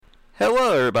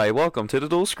Hello, everybody. Welcome to the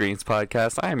Dual Screens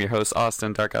Podcast. I am your host,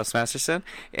 Austin Darkhouse Masterson,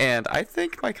 and I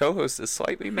think my co-host is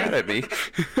slightly mad at me.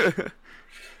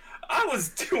 I was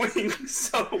doing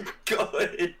so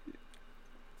good.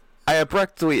 I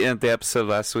abruptly ended the episode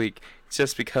last week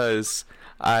just because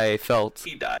I felt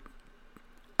He died.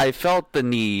 I felt the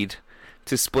need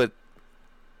to split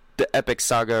the epic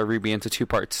saga of RWBY into two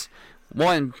parts.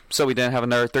 One, so we didn't have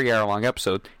another 3-hour long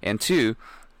episode, and two,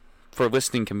 for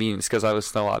listening convenience, because I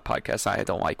listen to a lot of podcasts. I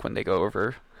don't like when they go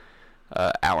over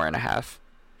an hour and a half.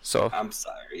 So I'm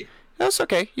sorry. that's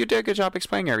okay. You did a good job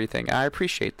explaining everything. I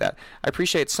appreciate that. I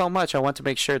appreciate it so much. I want to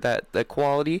make sure that the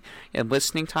quality and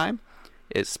listening time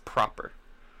is proper.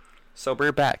 So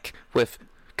we're back with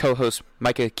co-host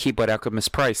Micah Keyboard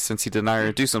Alchemist Price, since he did not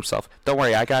introduce himself. Don't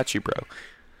worry, I got you, bro.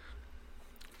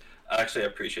 Actually, I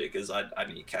appreciate it because I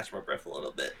need to catch my breath a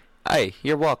little bit. Hey,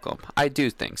 you're welcome. I do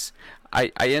things. I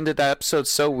ended that episode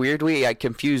so weirdly, I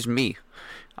confused me.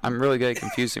 I'm really good at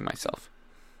confusing myself.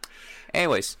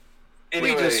 Anyways,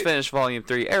 we just finished Volume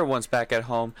 3. Everyone's back at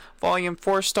home. Volume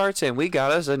 4 starts, and we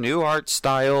got us a new art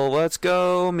style. Let's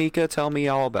go, Mika. Tell me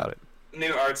all about it.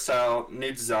 New art style,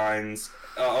 new designs,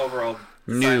 overall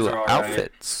New designs are all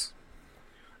outfits.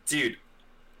 right. Dude,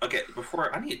 okay,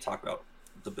 before, I need to talk about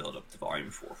the build-up to Volume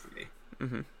 4 for me.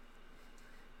 Mm-hmm.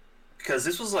 Because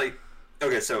this was like,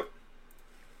 okay, so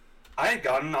I had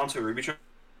gotten onto a RWBY trip.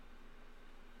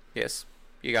 Yes.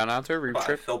 You got onto a RWBY But I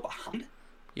trip. fell behind.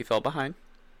 You fell behind.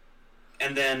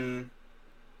 And then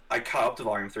I caught up to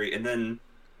Volume 3, and then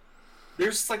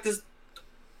there's like this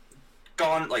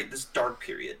this dark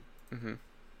period Mm-hmm.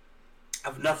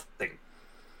 of nothing.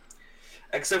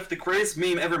 Except for the greatest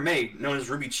meme ever made, known as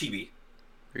RWBY Chibi.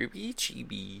 RWBY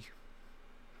Chibi.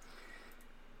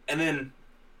 And then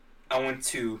I went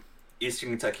to Eastern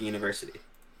Kentucky University.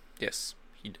 Yes.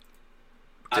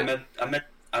 I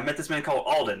met this man called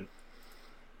Alden.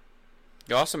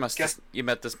 You also you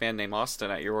met this man named Austin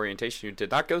at your orientation. You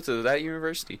did not go to that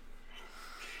university.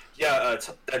 Yeah,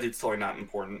 that dude's totally not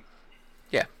important.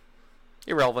 Yeah.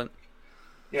 Irrelevant.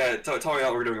 Yeah, tell me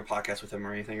that we're doing a podcast with him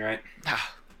or anything, right?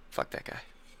 Ah, fuck that guy.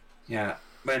 Yeah,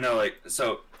 but no,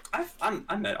 so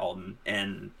I met Alden,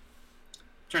 and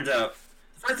turns out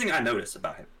the first thing I noticed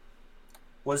about him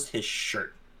was his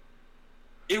shirt.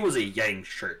 It was a Yang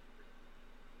shirt.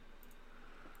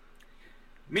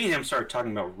 Me and him started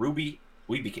talking about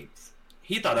RWBY.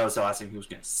 He thought that was the last time he was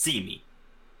going to see me.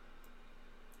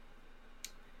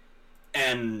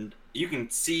 And you can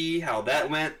see how that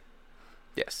went.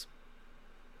 Yes.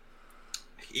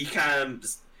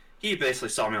 He basically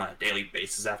saw me on a daily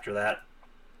basis after that.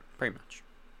 Pretty much.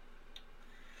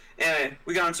 And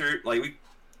we got into, I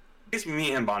guess me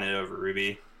and him bonded over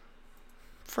RWBY.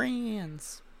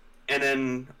 Friends. And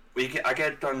then I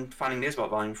get done finding news about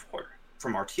Volume 4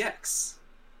 from RTX.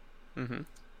 Mm-hmm.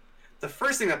 The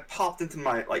first thing that popped into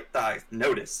my, that I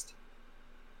noticed,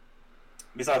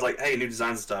 besides, hey, new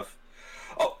designs and stuff.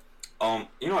 Oh,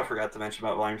 you know what I forgot to mention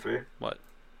about Volume 3? What?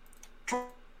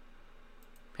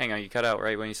 Hang on, you cut out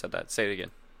right when you said that. Say it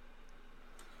again.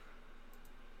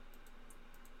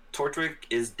 Tortwick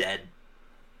is dead.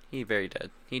 He very dead.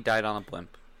 He died on a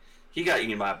blimp. He got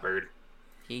eaten by a bird.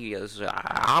 He goes,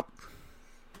 ah.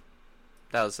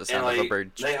 That was the sound of a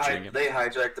bird chewing him. They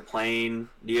hijacked the plane.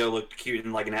 Neo looked cute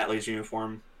in an Atlas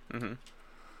uniform. Mm-hmm.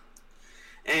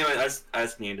 Anyway, I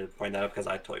just needed to point that out because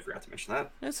I totally forgot to mention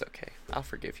that. It's okay. I'll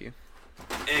forgive you.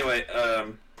 Anyway,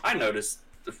 I noticed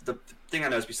the thing I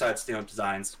noticed besides the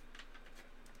designs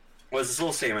was this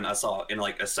little statement I saw in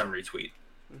a summary tweet.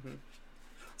 Mm-hmm.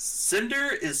 Cinder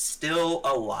is still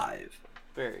alive.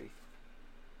 Very.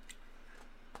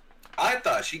 I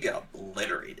thought she got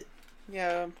obliterated.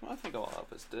 Yeah, I think a lot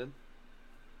of us did.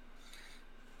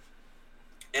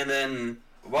 And then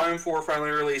Volume 4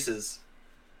 finally releases.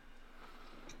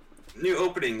 New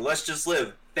opening, Let's Just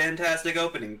Live. Fantastic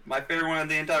opening. My favorite one of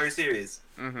the entire series.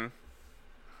 Mm-hmm.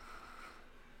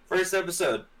 First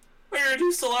episode. We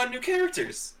introduced a lot of new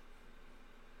characters.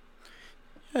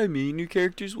 How many new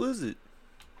characters was it?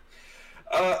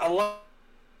 A lot.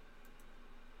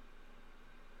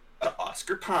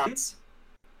 Oscar Pons.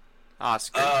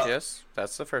 Oscar, yes.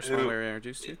 That's the first one we were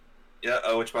introduced to.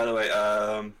 Yeah, which, by the way,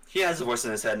 he has a voice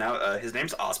in his head now. His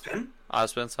name's Ozpin.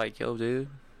 Ozpin's like, yo, dude.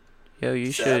 Yo,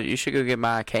 you should go get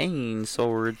my cane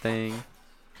sword thing.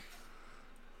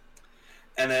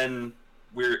 And then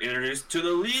we're introduced to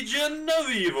the Legion of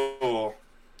Evil.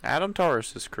 Adam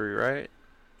Taurus' crew, right?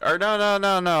 Or no,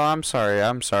 I'm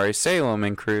sorry. Salem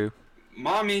and crew.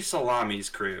 Mommy Salami's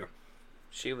crew.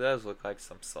 She does look like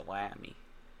some salami.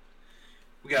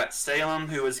 We got Salem,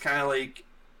 who was kind of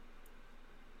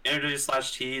introduced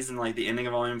 / teased in the ending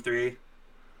of Volume 3.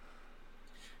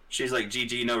 She's like,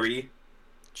 GG, no re.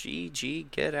 GG,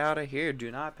 get out of here.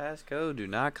 Do not pass go. Do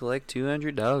not collect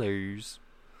 $200.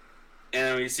 And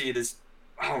then we see this.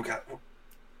 Oh, God.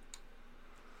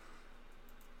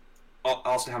 Oh,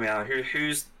 also, help me out here.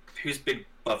 Who's big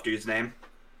buff dude's name?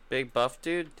 Big buff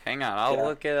dude? Hang on, I'll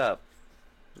look it up.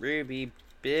 RWBY,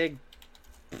 big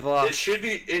buff. It should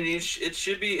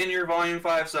be in your Volume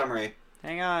 5 summary.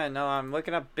 Hang on, no, I'm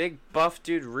looking up big buff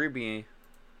dude RWBY.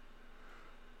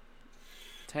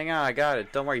 Hang on, I got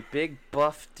it. Don't worry, big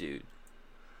buff dude.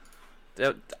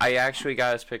 I actually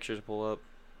got his picture to pull up.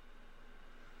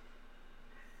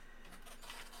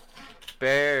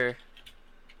 Bear.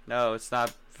 No, it's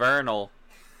not Vernal.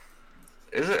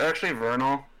 Is it actually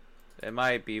Vernal? It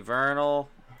might be Vernal.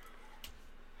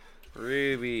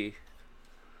 RWBY.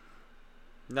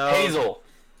 No. Hazel.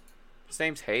 His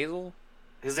name's Hazel?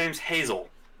 His name's Hazel.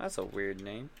 That's a weird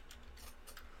name.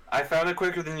 I found it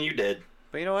quicker than you did.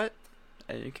 But you know what?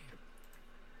 You can.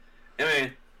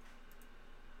 Anyway.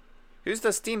 Who's the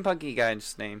steampunky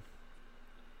guy's name?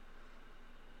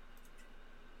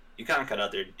 You kind of cut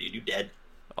out there, dude. You dead.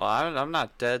 Well, I'm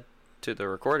not dead to the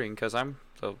recording because I'm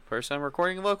the person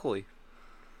recording locally.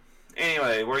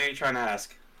 Anyway, what are you trying to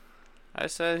ask? I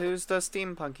said, who's the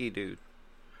steampunky dude?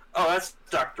 Oh, that's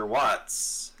Dr.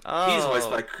 Watts. Oh.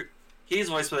 He's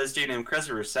voiced by this dude named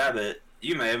Christopher Sabat.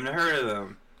 You may have heard of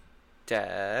him.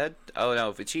 Dad? Oh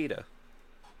no, Vegeta.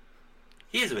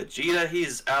 He's Vegeta.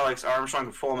 He's Alex Armstrong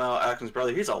from Full Metal Alchemist's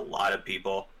brother. He's a lot of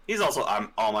people. He's also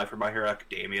All Might for My Hero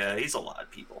Academia. He's a lot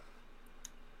of people.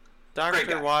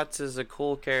 Dr. Watts is a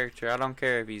cool character. I don't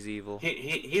care if he's evil.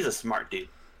 He's a smart dude.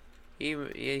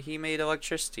 He made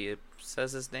electricity. It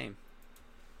says his name.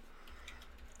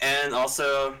 And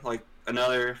also, like,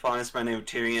 another finance man named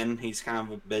Tyrion. He's kind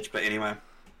of a bitch, but anyway.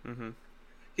 Mm-hmm.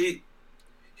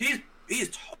 He's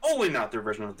totally not their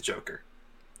version of the Joker.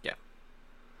 Yeah.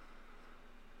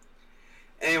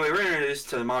 Anyway, we're introduced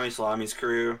to Mommy Salami's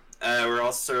crew. We're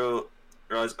also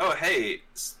realized, oh hey,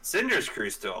 Cinder's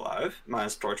crew's still alive,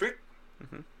 minus Torchwick.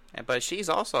 Mm-hmm. But she's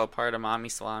also a part of Mommy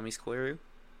Salami's crew.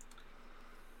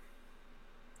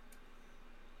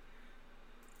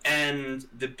 And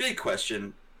the big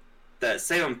question that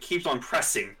Salem keeps on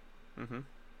pressing. Mm-hmm.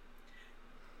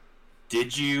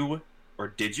 Did you or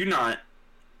did you not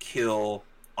kill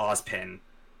Ozpin?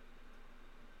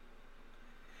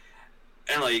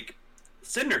 And like,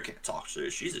 Cinder can't talk to her.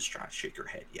 She's just trying to shake her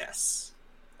head yes.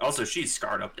 Also, she's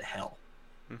scarred up to hell.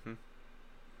 Mm-hmm.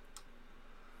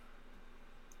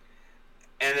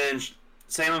 And then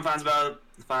Salem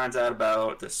finds out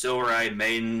about the Silver-Eyed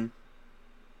Maiden.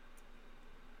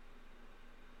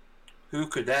 Who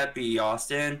could that be,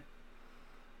 Austin?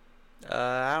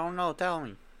 I don't know. Tell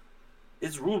me.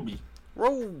 It's RWBY.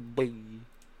 RWBY.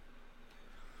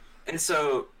 And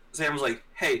so Sam was like,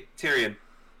 "Hey, Tyrion,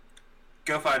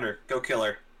 go find her. Go kill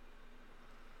her.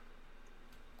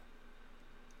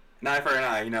 An eye for an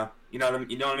eye. You know what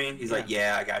I mean." He's like,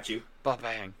 "Yeah, I got you."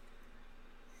 Ba-bang.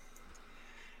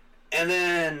 And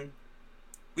then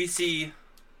we see,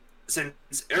 since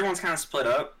everyone's kind of split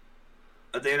up,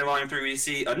 at the end of Volume 3, we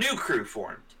see a new crew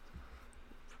formed.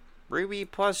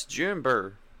 RWBY plus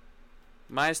Junebur.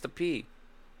 Minus the P.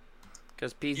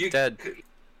 Because P's dead.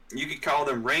 You could call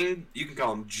them You can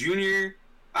call them Junior.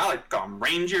 I like to call them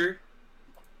Ranger.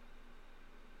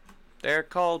 They're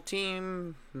called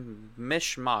Team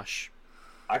Mishmash.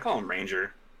 I call them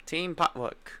Ranger. Team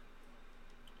Potluck.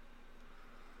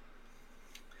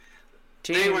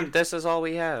 Team, this is all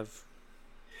we have.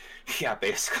 Yeah,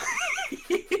 basically.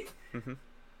 Mm-hmm.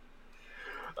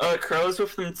 Crow's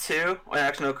with them too. Well,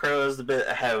 actually, no, Crow is a bit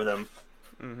ahead of them.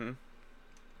 Mm-hmm.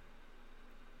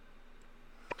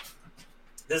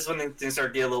 This is when things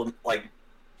start getting a little, like,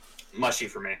 mushy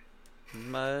for me.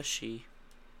 Mushy.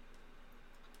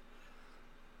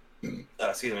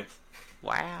 Excuse me.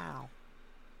 Wow.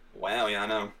 Wow, yeah, I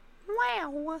know.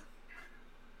 Wow.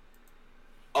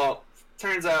 Oh,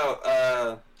 turns out,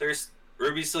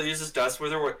 RWBY still uses dust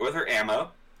with her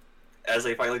ammo as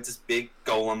they fight like this big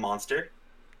golem monster.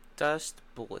 Dust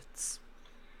bullets.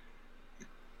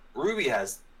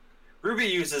 RWBY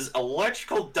uses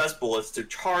electrical dust bullets to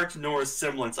charge Nora's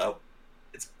semblance up.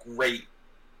 It's great.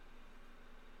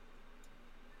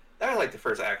 That was like the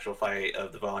first actual fight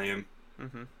of the volume.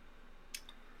 Mm-hmm.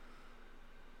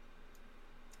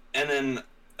 And then,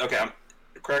 okay,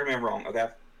 correct me if I'm wrong, okay?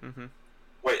 Mm-hmm.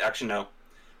 Wait, actually, no.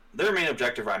 Their main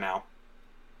objective right now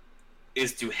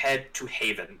is to head to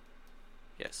Haven.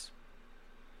 Yes.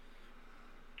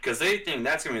 Because they think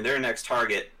that's going to be their next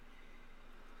target.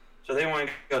 So they want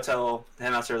to go tell the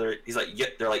headmaster,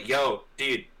 they're like, yo,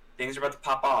 dude, things are about to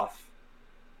pop off.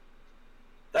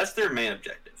 That's their main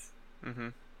objective. Mm-hmm.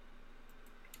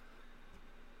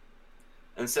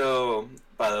 And so,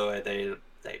 by the way,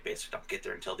 they basically don't get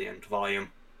there until the end of the volume.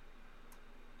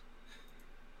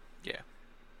 Yeah.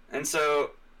 And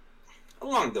so,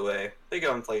 along the way, they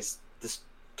go and place this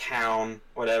town,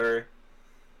 whatever.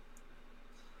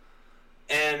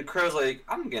 And Crow's like,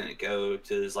 I'm gonna go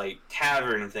to this, like,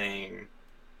 tavern thing.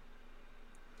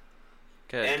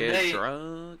 Gonna get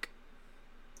drunk.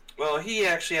 Well, he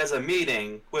actually has a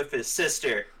meeting with his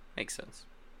sister. Makes sense.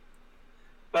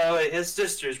 By the way, his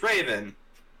sister's Raven.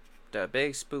 The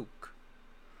big spook.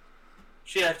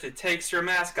 She actually takes her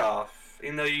mask off,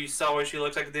 even though you saw what she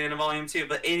looks like at the end of Volume 2.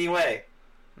 But anyway,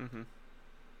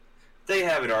 they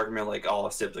have an argument like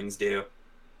all siblings do.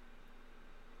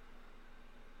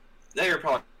 They are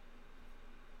probably...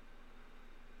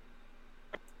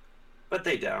 But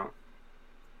they don't.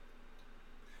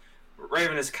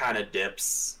 Raven is kind of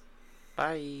dips.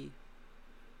 Bye.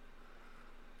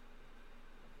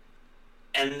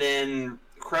 And then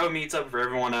Crow meets up with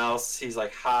everyone else. He's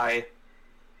like, hi.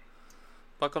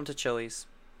 Welcome to Chili's.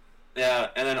 Yeah,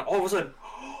 and then all of a sudden,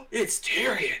 it's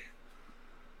Tyrion!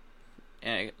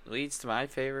 And it leads to my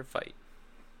favorite fight.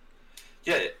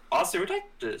 Yeah, Austin, would you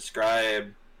like to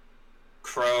describe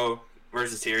Crow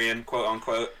versus Tyrion, quote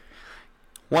unquote?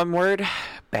 One word,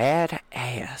 bad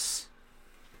ass.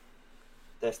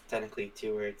 That's technically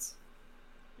 2 words.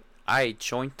 I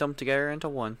joined them together into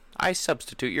one. I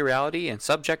substitute your reality and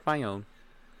subject my own.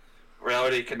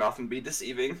 Reality can often be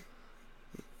deceiving.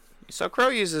 So Crow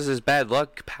uses his bad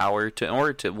luck power in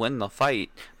order to win the fight,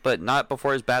 but not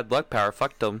before his bad luck power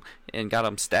fucked him and got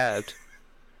him stabbed.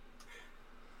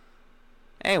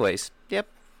 Anyways, yep,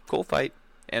 cool fight.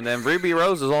 And then Ruby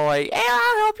Rose is all like, "Hey,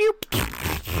 I'll help you,"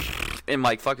 and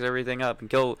like fucks everything up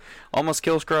and almost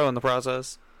kills Crow in the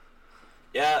process.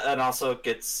 Yeah, and also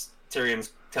gets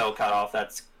Tyrion's tail cut off.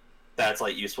 That's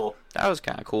like useful. That was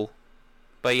kind of cool.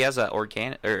 But he has a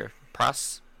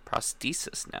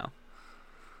prosthesis now.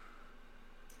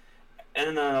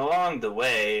 And then along the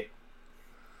way,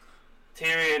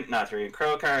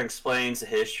 Crow kind of explains the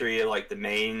history of like the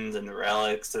mains and the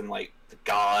relics and like the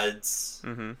gods.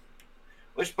 Mm-hmm.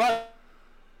 Which, by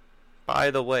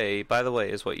the way,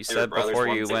 is what you said before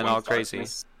you went all crazy.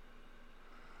 Darkness.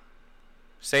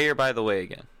 Say your by the way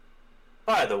again.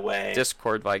 By the way,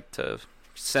 Discord like to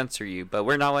censor you, but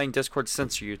we're not letting Discord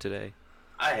censor you today.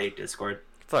 I hate Discord.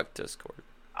 Fuck Discord.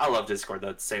 I love Discord though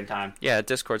at the same time. Yeah,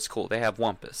 Discord's cool. They have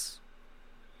Wumpus.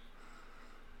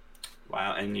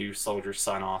 Wow, and you sold your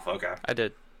son off. Okay. I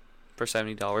did. For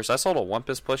 $70. I sold a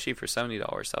Wumpus plushie for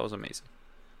 $70. That was amazing.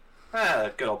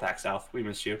 Good old Pack South. We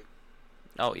missed you.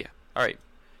 Oh, yeah. Alright.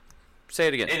 Say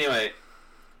it again. Anyway,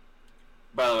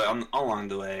 by the way, along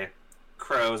the way,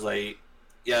 Crow's like,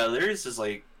 yeah, there's just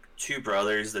like 2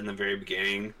 brothers in the very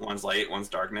beginning. One's light, one's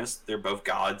darkness. They're both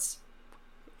gods.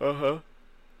 Uh-huh.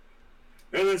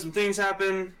 And then some things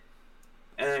happen,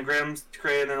 and then Graham's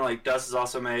created, and then like Dust is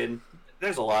also made.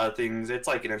 There's a lot of things. It's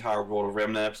like an entire World of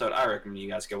Remnant episode. I recommend you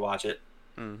guys go watch it.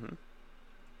 Mm-hmm.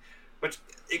 Which,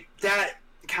 that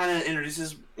kind of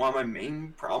introduces one of my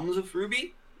main problems with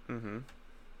RWBY. Mm-hmm.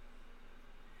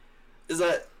 Is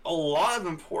that a lot of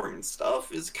important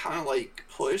stuff is kind of like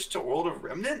pushed to World of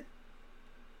Remnant.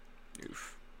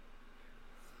 Oof.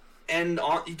 And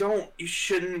you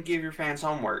shouldn't give your fans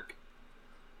homework.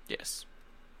 Yes.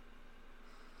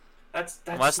 That's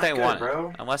unless not they good, want bro.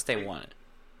 it. Unless they want it.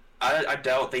 I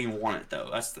doubt they want it though.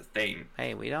 That's the thing.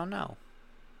 Hey, we don't know.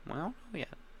 We don't know yet.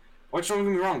 Which, don't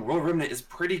get me wrong, World of Remnant is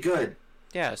pretty good.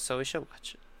 Yeah, so we should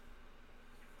watch it.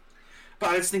 But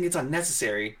I just think it's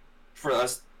unnecessary for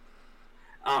us.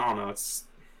 I don't know. It's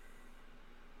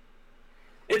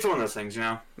one of those things, you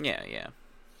know. Yeah, yeah.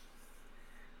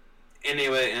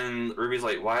 Anyway, and Ruby's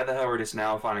like, "Why the hell are we just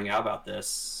now finding out about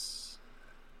this?"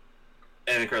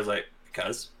 And Crow's like,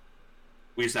 "Because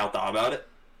we just now thought about it."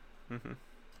 Mm-hmm.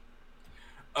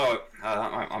 Oh,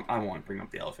 I want to bring up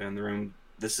the elephant in the room.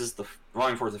 This is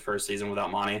Volume 4 is the first season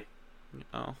without Monty.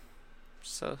 Oh.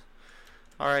 So,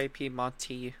 R.I.P.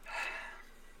 Monty.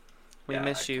 We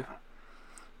miss you.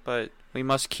 But we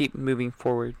must keep moving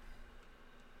forward.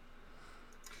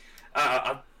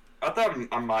 I thought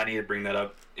I might need to bring that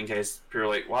up in case people are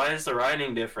like, why is the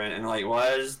writing different? And like, why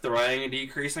is the writing a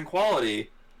decrease in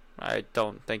quality? I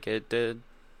don't think it did.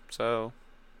 So...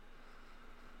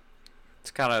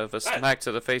 it's kind of a smack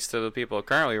to the face to the people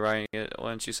currently writing it,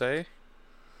 wouldn't you say?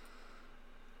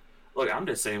 Look, I'm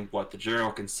just saying what the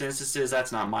general consensus is.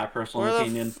 That's not my personal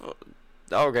opinion.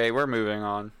 Okay, we're moving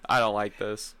on. I don't like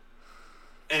this.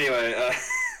 Anyway,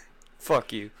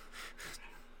 fuck you.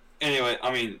 Anyway,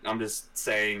 I mean, I'm just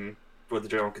saying what the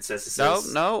general consensus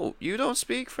is. No, you don't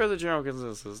speak for the general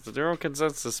consensus. The general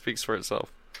consensus speaks for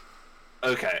itself.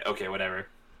 Okay, whatever.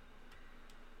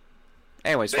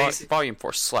 Anyways, Volume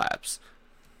 4 slaps.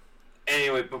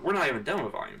 Anyway, but we're not even done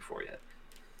with Volume 4 yet.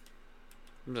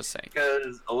 I'm just saying.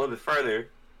 Because a little bit further,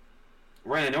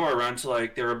 Ren and Nora run to,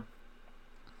 like, their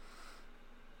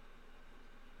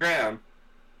ground.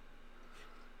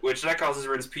 Which, that causes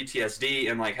Ren's PTSD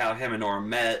and, like, how him and Nora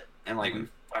met. And, like, we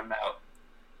find out.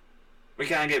 We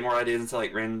kind of get more ideas into,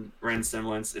 like, Ren's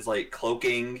semblance is, like,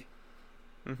 cloaking.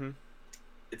 Mm-hmm.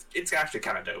 It's actually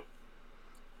kind of dope.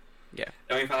 Yeah.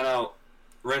 And we find out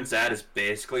Ren's dad is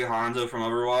basically Hanzo from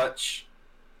Overwatch.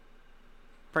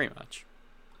 Pretty much.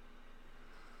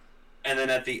 And then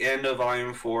at the end of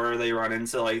Volume 4, they run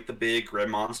into, like, the big grid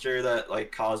monster that,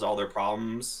 like, caused all their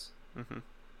problems. Mm-hmm.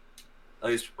 At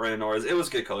least Ren and Nora's. It was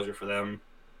good closure for them.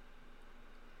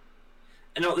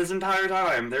 And no, this entire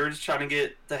time, they were just trying to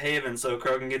get to Haven so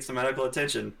Crow can get some medical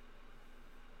attention.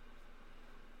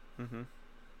 Mm-hmm.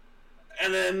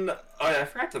 And then, oh yeah, I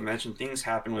forgot to mention, things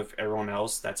happen with everyone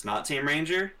else that's not Team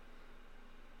Ranger.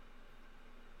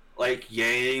 Like,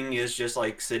 Yang is just,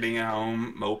 like, sitting at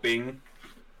home, moping.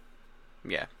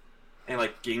 Yeah. And,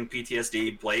 like, getting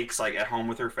PTSD. Blake's, like, at home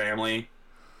with her family.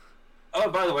 Oh,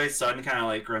 by the way, Sutton kind of,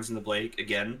 like, runs into Blake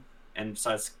again and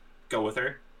decides to go with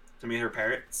her to meet her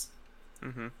parents.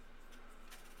 Mm-hmm.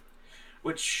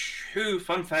 Which,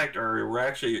 fun fact, were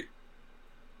actually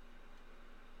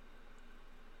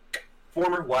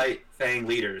former White Fang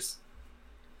leaders.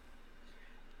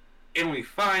 And we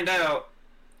find out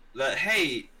that,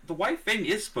 hey, the White Fang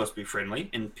is supposed to be friendly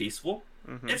and peaceful.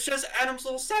 Mm-hmm. It's just Adam's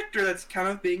little sector that's kind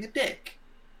of being a dick.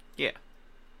 Yeah.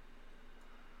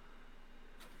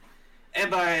 And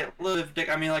by little dick,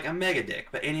 I mean like a mega dick.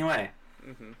 But anyway.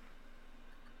 Mm-hmm.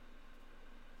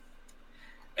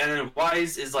 And then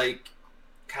Wise is like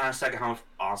kind of stuck at home with,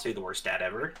 honestly, the worst dad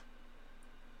ever.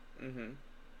 Mm-hmm.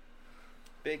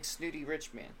 Big snooty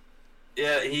rich man.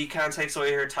 Yeah, he kind of takes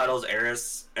away her title as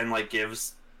heiress and like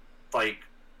gives like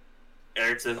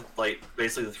heir to like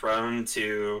basically the throne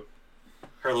to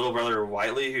her little brother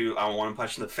Whiteley, who I want to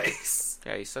punch in the face.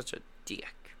 Yeah, he's such a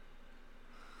dick.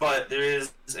 But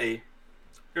there's a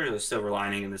silver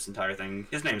lining in this entire thing.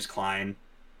 His name's Klein.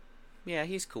 Yeah,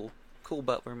 he's cool. Cool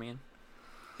butler man.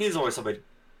 He's voiced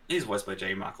by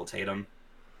J. Michael Tatum.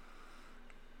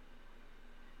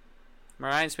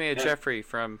 Reminds me of Jeffrey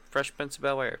from Fresh Prince of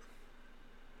Bel-Air.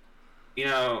 You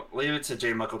know, leave it to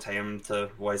J. Michael Tatum to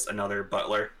voice another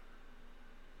butler.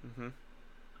 Mm-hmm.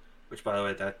 Which, by the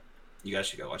way, that you guys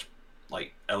should go watch,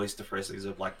 like, at least the first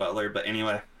season of Black Butler. But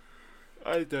anyway.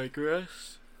 I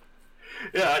digress.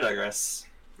 Yeah, I digress.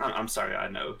 I'm sorry, I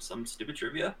know some stupid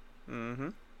trivia. Mm-hmm.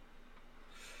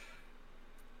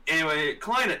 Anyway,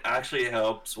 Klein actually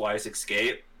helps Weiss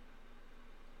escape.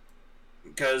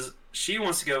 Because she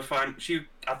wants to go find...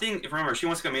 I think, if I remember, she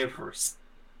wants to go meet up with her.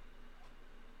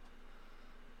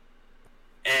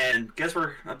 And guess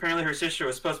where apparently her sister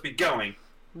was supposed to be going?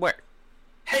 Where?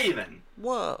 Haven.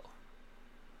 Whoa.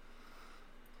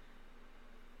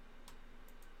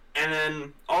 And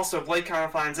then also Blake kind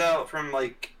of finds out from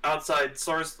like outside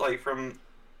source, like from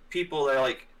people that are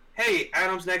like, hey,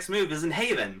 Adam's next move is in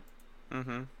Haven.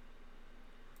 Mm-hmm.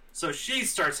 So she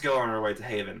starts to go on her way to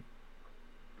Haven.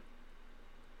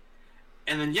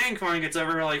 And then Yang finally gets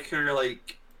over her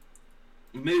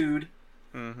mood.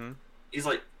 Mm-hmm.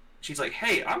 She's like,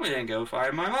 hey, I'm gonna go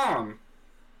find my mom.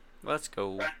 Let's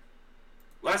go.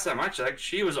 Last time I checked,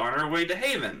 she was on her way to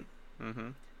Haven. Mm-hmm.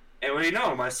 And what do you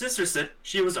know? My sister said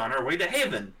she was on her way to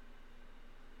Haven.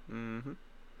 Mm-hmm.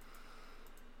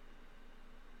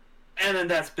 And then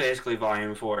that's basically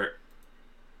Volume 4.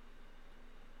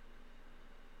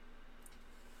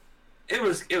 It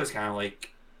was kind of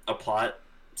like a plot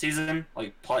season,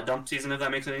 like plot dump season, if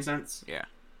that makes any sense. Yeah.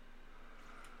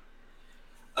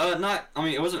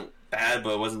 It wasn't bad,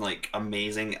 but it wasn't like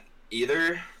amazing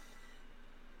either.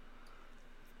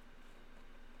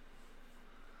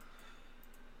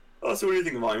 Oh, so what do you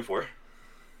think of Volume 4?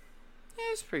 Yeah,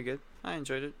 it's pretty good. I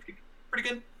enjoyed it. Pretty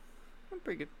good.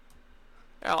 Pretty good.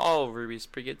 All of RWBY's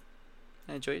pretty good.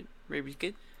 I enjoyed it. RWBY's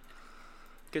good.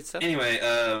 Good stuff. Anyway,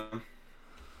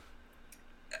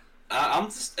 I'm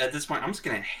just at this point. I'm just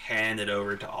gonna hand it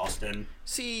over to Austin.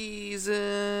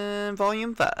 Season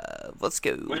Volume 5. Let's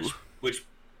go. Which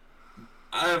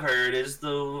I've heard is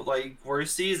the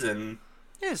worst season.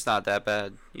 Yeah, it's not that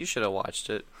bad. You should have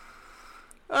watched it.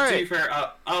 All To right. be fair,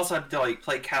 I also had to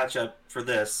play catch up for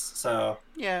this, so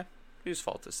Yeah. Whose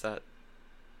fault is that?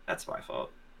 that's my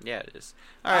fault. Yeah, it is.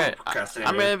 All right.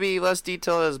 I'm going to be less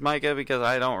detailed as Micah because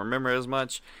I don't remember as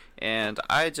much, and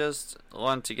I just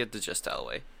want to get the gist out of the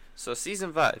way. So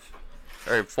Season 5,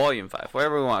 or Volume 5,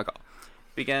 whatever we want to call it,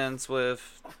 begins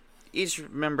with each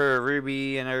member of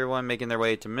RWBY and everyone making their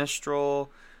way to Mistral.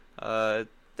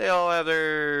 They all have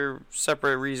their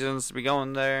separate reasons to be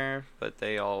going there, but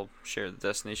they all share the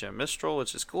destination of Mistral,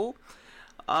 which is cool.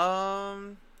 They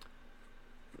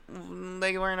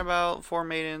learn about 4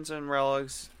 maidens and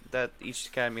relics that each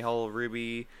academy hold.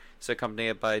 RWBY is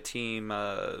accompanied by team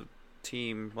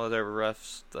whatever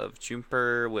refs of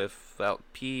Jumper without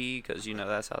P, because you know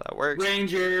that's how that works.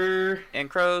 Ranger! And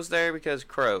Crow's there because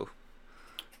Crow.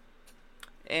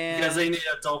 And because they need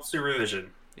adult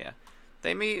supervision. Yeah.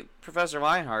 They meet Professor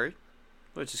Lionheart,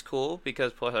 which is cool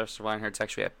because Professor Lionheart's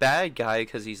actually a bad guy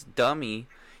because he's dummy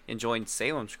and joined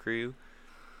Salem's crew.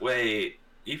 Wait,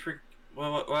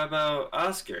 what about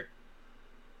Oscar?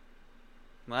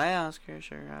 My Oscar,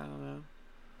 sure, I don't know.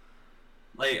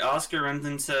 Like, Oscar runs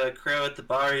into Crow at the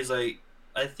bar, he's like,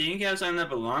 I think you have something that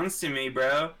belongs to me,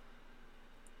 bro.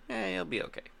 Yeah, he'll be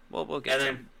okay. We'll get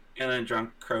him. And then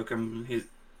drunk Crow he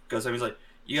goes up, he's like,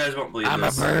 you guys won't believe I'm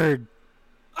this. a bird.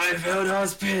 I found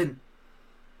Ozpin!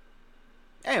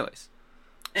 Anyways,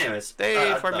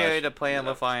 they formulate a plan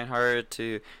with Lionheart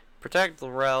to protect the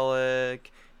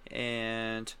relic,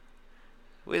 and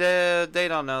they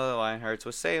don't know that Lionheart's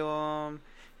with Salem,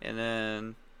 and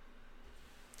then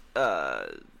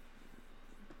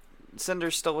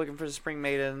Cinder's still looking for the Spring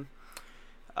Maiden.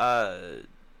 Then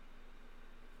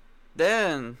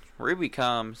RWBY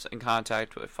comes in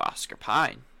contact with Oscar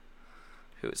Pine,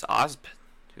 who is Ozpin,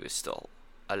 who is still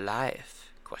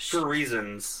alive. For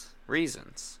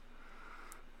reasons.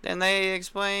 Then they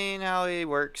explain how he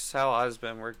works, how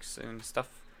Ozpin works and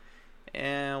stuff,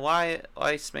 and why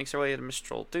Ice makes her way to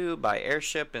Mistral 2 by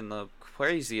airship in the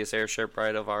craziest airship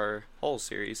ride of our whole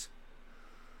series.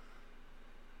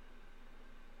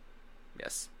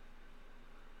 Yes.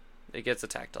 It gets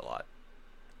attacked a lot.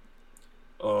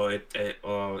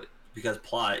 Because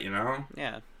plot, you know?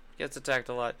 Yeah, gets attacked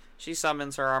a lot. She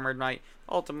summons her armored knight,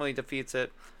 ultimately defeats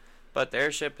it, but the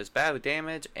airship is badly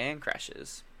damaged and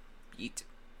crashes. Yeet.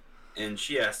 And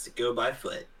she has to go by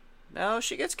foot. No,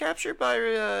 she gets captured by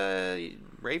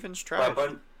Raven's tribe.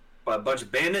 By a bunch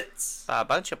of bandits? By a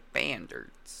bunch of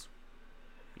bandits.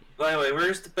 By the way,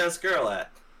 where's the best girl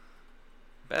at?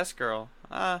 Best girl?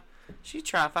 She's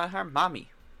trying to find her mommy.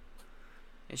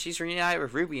 And she's reunited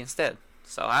with RWBY instead.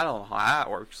 So I don't know how that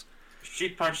works. She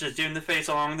punched this dude in the face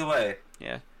along the way.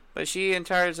 Yeah. But she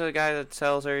encounters a guy that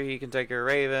tells her he can take her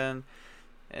Raven,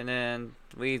 and then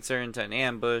leads her into an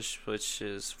ambush, which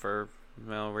is for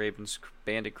Raven's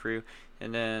bandit crew.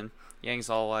 And then Yang's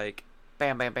all like,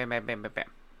 bam, bam, bam, bam, bam, bam,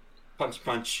 bam. Punch,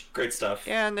 punch. Great stuff.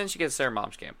 Yeah, and then she gets to her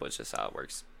mom's camp, which is how it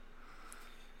works.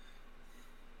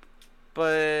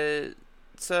 But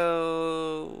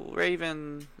so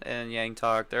Raven and Yang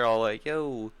talk. They're all like,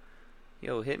 yo,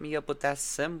 hit me up with that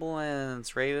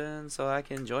semblance, Raven, so I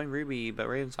can join RWBY. But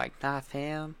Raven's like, nah,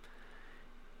 fam,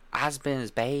 Ozpin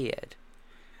is bad.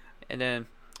 And then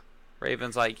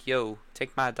Raven's like, yo,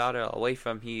 take my daughter away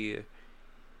from here.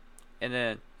 And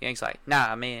then Yang's like,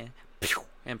 nah, man,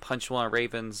 and punch one of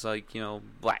Raven's,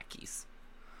 blackies.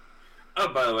 Oh,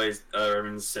 by the way,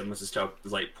 Raven's semblance is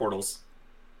like portals.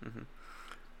 Mm-hmm.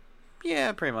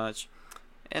 Yeah, pretty much.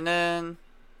 And then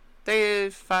they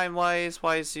find Weiss.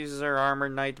 Weiss uses her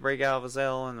armored knight to break out of his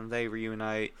cell, and then they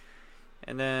reunite.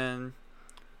 And then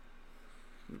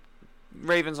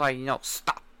Raven's like,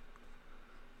 stop.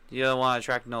 You don't want to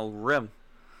attract no rim.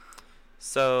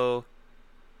 So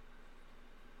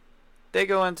they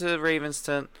go into Raven's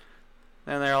tent,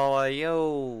 and they're all like,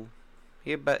 yo,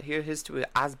 here's to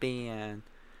Ozpin.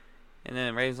 And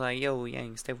then Raven's like, yo,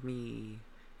 Yang, stay with me.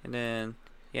 And then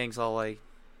Yang's all like,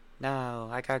 no,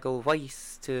 I gotta go with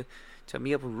Weiss to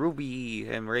meet up with RWBY.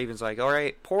 And Raven's like,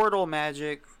 alright, portal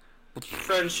magic.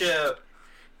 Friendship.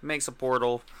 Makes a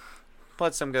portal.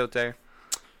 Lets them go there.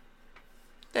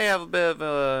 They have a bit of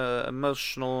a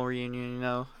emotional reunion,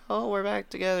 Oh, we're back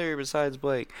together besides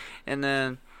Blake. And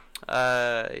then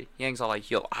Yang's all like,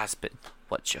 yo, Ozpin,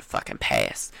 what's your fucking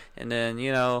past? And then,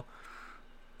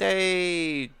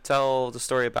 they tell the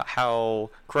story about how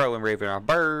Crow and Raven are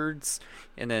birds.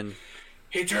 And then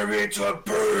he turned me into a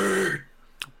bird.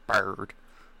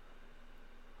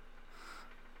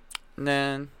 And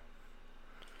then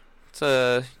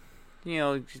to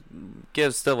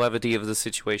gives the levity of the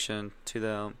situation to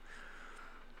them.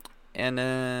 And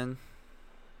then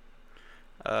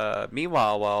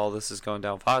meanwhile, while this is going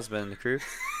down with Ozpin and the crew,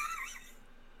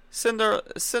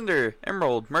 Cinder,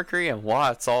 Emerald, Mercury, and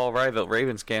Watts all arrive at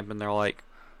Raven's camp, and they're like,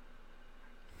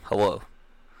 hello.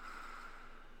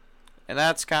 And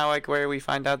that's kind of like where we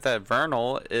find out that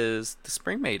Vernal is the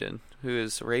Spring Maiden, who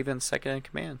is Raven's second in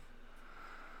command.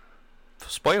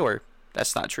 Spoiler,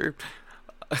 that's not true.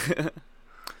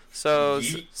 So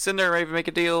Yeet. Cinder and Raven make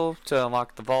a deal to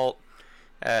unlock the vault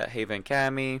at Haven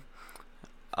Academy.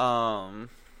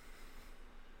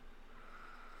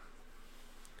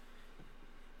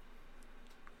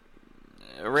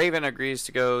 Raven agrees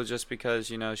to go just because,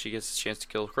 she gets a chance to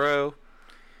kill Crow.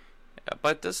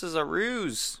 But this is a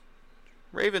ruse.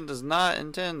 Raven does not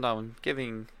intend on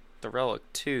giving the relic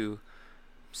to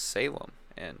Salem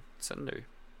and Cinder.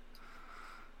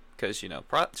 Because,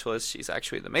 plot twist, she's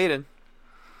actually the maiden.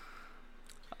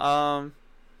 We're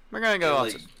gonna go on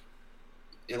to...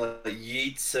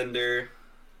 Yeet, Cinder.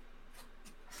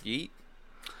 Yeet?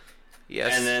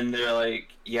 Yes. And then they're like,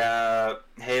 yeah,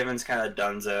 Haven's kind of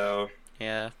dunzo.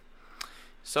 Yeah.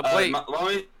 So Blake...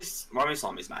 Mommy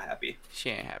Slommy's not happy. She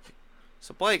ain't happy.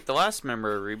 So Blake, the last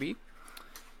member of RWBY,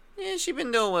 she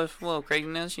been dealing with a little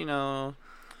craziness,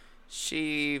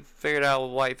 She figured out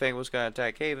White Fang was going to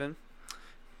attack Haven.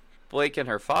 Blake and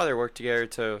her father worked together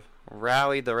to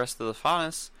rally the rest of the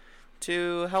Faunus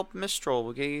to help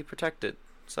Mistral be protected.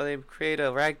 So they create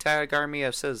a ragtag army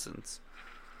of citizens.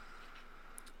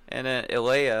 And then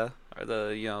Ilea, or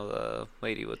the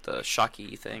lady with the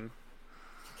shocky thing.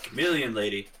 Chameleon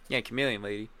lady. Yeah, chameleon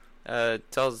lady.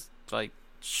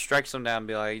 Strikes them down and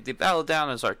be like, they battle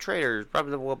down as our traitors, blah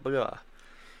blah blah blah.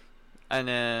 And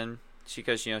then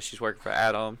because she's working for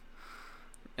Adam.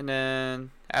 And then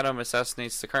Adam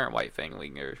assassinates the current White Fang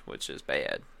leader, which is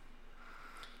bad.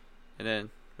 And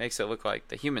then makes it look like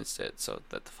the humans did, so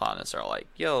that the Faunus are like,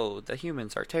 yo, the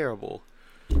humans are terrible.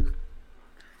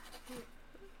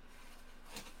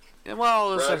 And while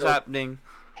all this is happening,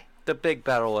 the big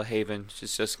battle of Haven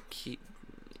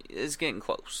is getting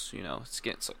close, it's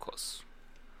getting so close.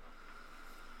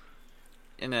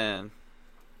 And then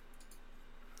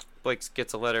Blake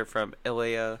gets a letter from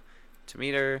Ilea to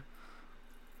meet her,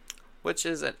 which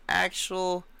is it's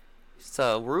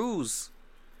a ruse.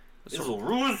 It's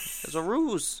a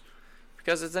ruse.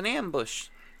 Because it's an ambush.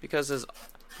 Because his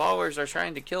followers are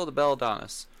trying to kill the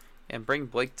Belladonnas and bring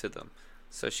Blake to them.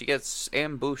 So she gets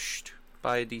ambushed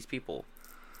by these people.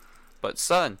 But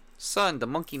Sun, the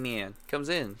monkey man, comes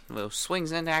in,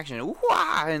 swings into action,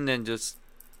 and then just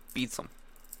beats him.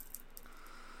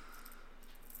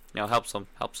 Helps him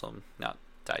not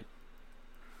die.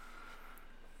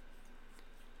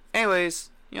 Anyways,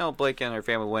 Blake and her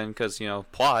family win because,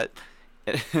 plot.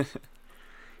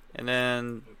 And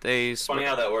then It's funny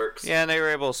how that works. Yeah, and they were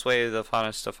able to sway the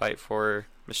Faunus to fight for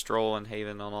Mistral and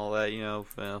Haven and all that,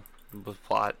 with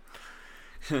plot.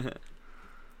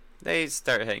 They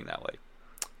start heading that way.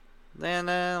 Then,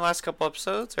 last couple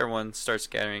episodes, everyone starts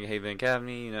scattering at Haven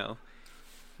Academy,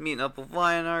 meeting up with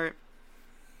Lionheart.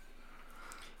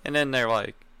 And then they're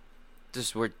like, this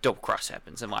is where Dope Cross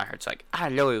happens. And Lionheart's like, I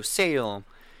know Salem.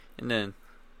 And then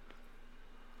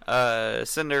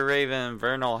Cinder, Raven,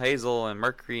 Vernal, Hazel, and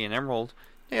Mercury and Emerald,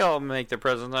 they all make their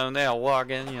presence known. They all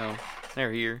walk in,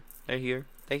 they're here. They're here.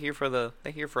 They're here for the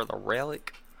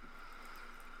relic.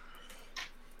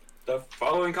 The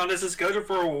following contest is scheduled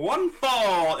for one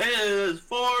fall. It is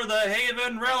for the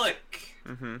Haven relic.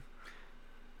 Mm-hmm.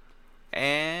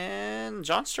 And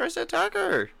John tries to attack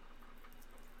her.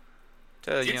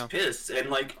 Gets pissed,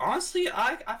 and honestly,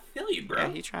 I feel you, bro. Yeah,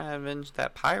 he trying to avenge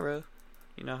that Pyra.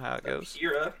 You know how it goes.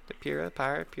 Pyra. The Pyra,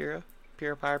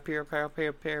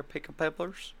 pick up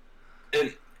pebblers.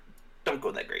 And don't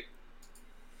go that great.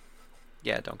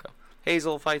 Yeah, don't go.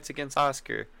 Hazel fights against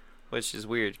Oscar, which is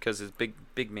weird because it's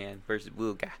big man versus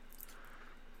little guy.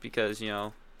 Because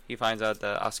he finds out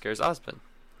that Oscar is husband.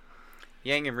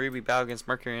 Yang and Ruby battle against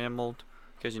Mercury and Emerald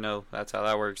because that's how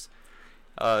that works.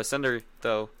 Cinder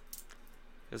though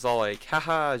is all like,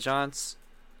 haha, Johns,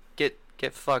 get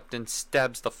fucked, and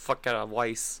stabs the fuck out of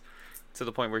Weiss to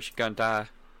the point where she's gonna die.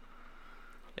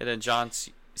 And then John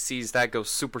sees that go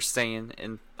Super Saiyan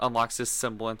and unlocks his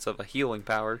semblance of a healing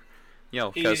power.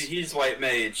 He's white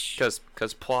mage.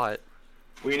 Cause plot.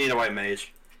 We need a white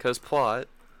mage. Cause plot.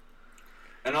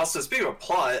 And also, speaking of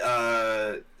plot,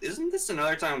 isn't this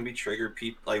another time we trigger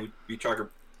we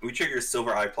trigger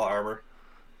Silver Eye plot armor?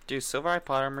 Dude, Silver Eye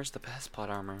plot armor is the best plot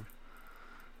armor.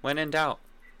 When in doubt,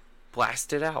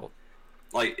 blast it out.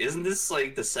 Isn't this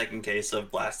the second case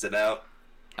of blast it out?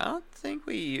 I don't think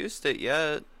we used it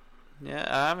yet. Yeah,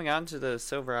 I haven't gotten to the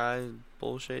Silver Eye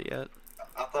bullshit yet.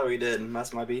 I thought we did.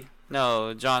 Must might be.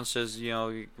 No, John says,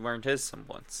 learned his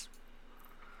semblance.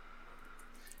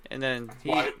 And then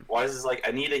why is this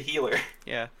I need a healer?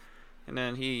 Yeah. And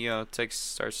then he,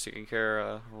 starts taking care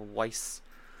of Weiss.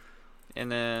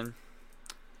 And then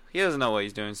he doesn't know what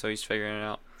he's doing, so he's figuring it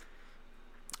out.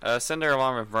 Cinder,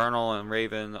 along with Vernal and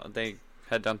Raven, they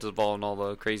head down to the vault and all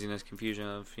the craziness, confusion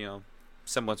of,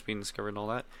 semblance being discovered and all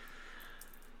that.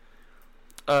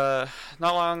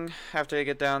 Not long after they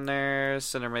get down there,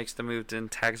 Cinder makes the move to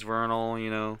tax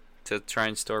Vernal, to try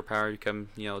and store power to become,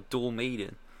 dual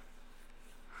maiden.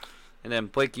 And then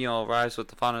Blake, arrives with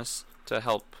the Faunus to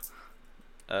help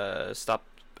stop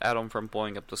Adam from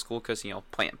blowing up the school because,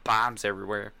 planting bombs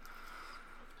everywhere.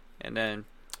 And then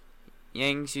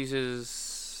Yangs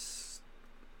uses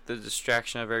the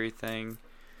distraction of everything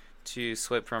to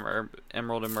slip from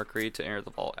Emerald and Mercury to enter the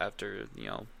vault after,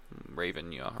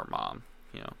 Raven, her mom,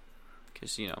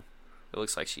 because, it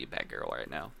looks like she's a bad girl right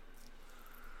now.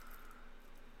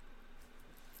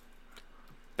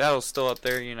 Battle's still up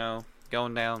there,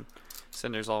 going down.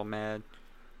 Cinder's all mad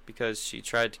because she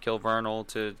tried to kill Vernal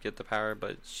to get the power,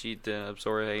 but she didn't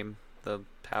absorb the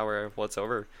power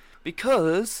whatsoever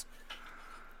because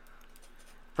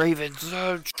Raven's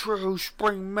a true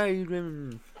spring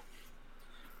maiden.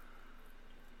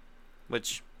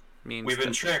 Which means we've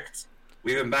been tricked,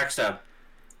 we've been backstabbed,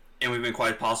 and we've been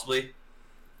quite possibly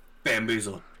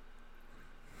bamboozled.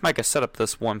 Micah set up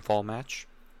this one fall match.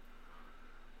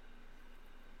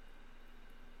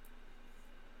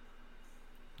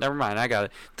 Never mind, I got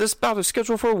it. This bout is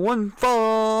scheduled for one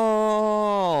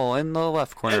fall in the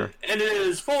left corner. And it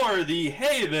is for the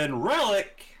Haven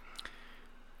Relic.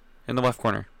 In the left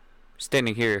corner,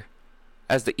 standing here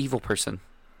as the evil person,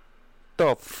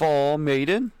 the Fall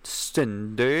Maiden,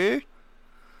 Cinder.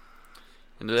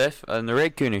 In the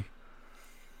red corner,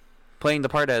 playing the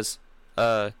part as,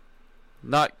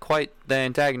 not quite the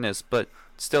antagonist, but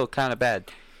still kind of bad.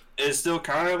 It's still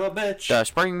kind of a bitch. The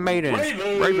Spring Maiden.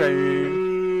 Raven.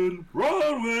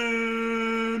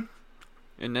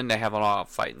 And then they have an all-out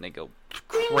fight and they go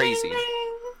crazy.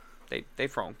 They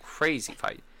throw a crazy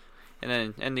fight. And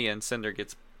then in the end, Cinder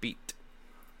gets beat.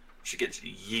 She gets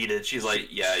yeeted. She's like,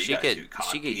 yeah, you got too cocky.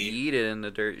 She get yeeted in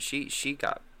the dirt. She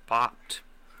got bopped.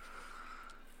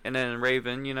 And then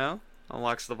Raven,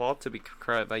 unlocks the vault to be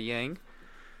cried by Yang.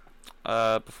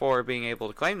 Before being able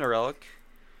to claim the relic,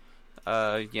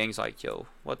 Yang's like, yo,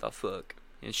 what the fuck?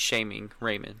 And shaming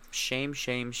Raymond. Shame.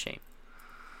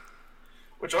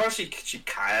 Which honestly she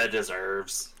kinda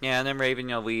deserves. Yeah, and then Raven,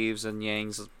 leaves and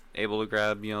Yang's able to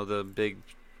grab, the big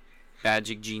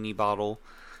magic genie bottle.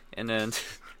 And then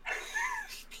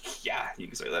yeah, you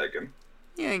can say that again.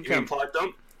 Yeah, you mean plot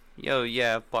dump? Yo,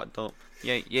 yeah, plot dump.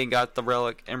 Yeah, Yang got the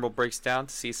relic. Emerald breaks down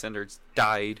to see Cinder's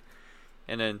died.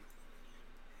 And then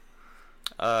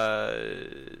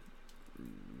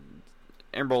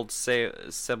Emerald's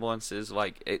semblance is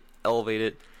like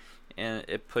elevated, and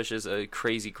it pushes a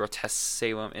crazy, grotesque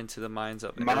Salem into the minds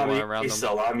of everyone around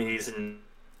them.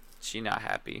 She not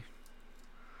happy.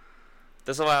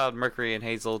 This allowed Mercury and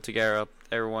Hazel to gather up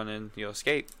everyone and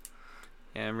escape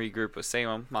and regroup with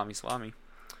Salem, Mommy Salami.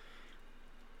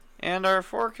 And our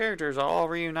four characters are all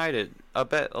reunited,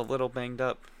 a little banged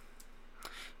up.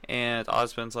 And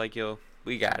Osmond's like, yo,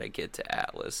 we gotta get to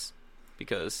Atlas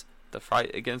because the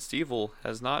fight against evil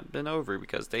has not been over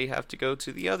because they have to go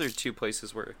to the other two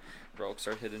places where relics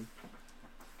are hidden.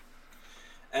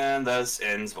 And thus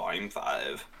ends Volume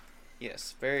 5.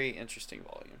 Yes, very interesting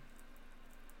volume.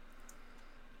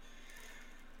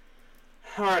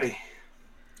 Alrighty.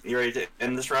 You ready to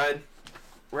end this ride?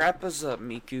 Wrap us up,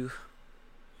 Miku.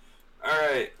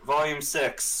 Alright, Volume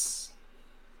 6.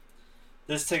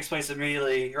 This takes place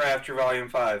immediately right after Volume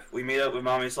 5. We meet up with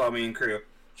Mommy Salami and crew.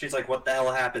 She's like, what the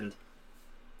hell happened?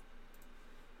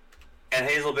 And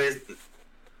Hazel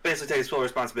basically takes full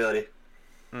responsibility.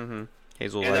 Mm-hmm.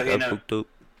 Hazel's like, I pooped up.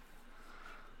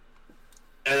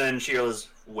 And then she goes,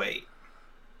 wait.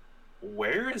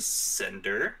 Where is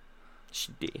Cinder?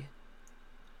 She did.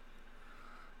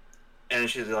 And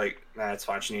she's like, nah, it's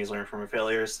fine. She needs to learn from her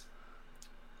failures.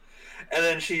 And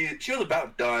then she was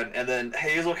about done. And then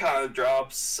Hazel kind of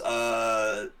drops,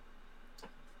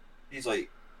 he's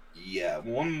like, yeah,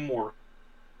 one more.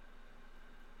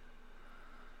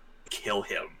 Kill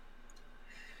him.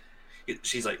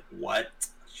 She's like, what?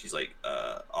 She's like,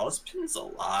 Ozpin's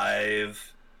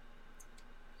alive.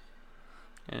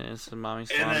 And so Mommy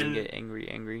Salami get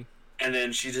angry. And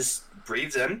then she just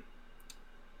breathes in.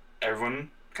 Everyone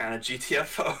kind of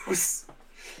GTFOs.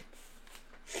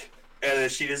 And then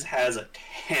she just has a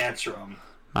tantrum.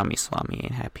 Mommy Salami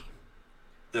ain't happy.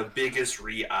 The biggest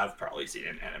I've probably seen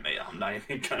in anime. I'm not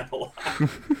even gonna lie.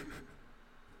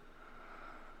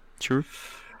 True.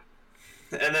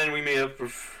 And then we meet up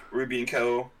with Ruby and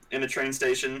Co. in a train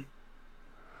station.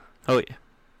 Oh yeah.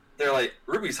 They're like,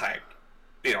 Ruby's hyped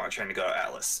being on a train to go to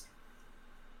Atlas.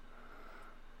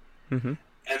 Mm-hmm.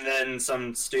 And then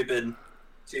some stupid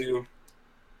two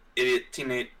idiot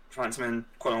teenage frontmen,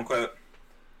 quote unquote.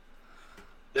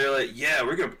 They're like, yeah,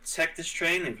 we're gonna protect this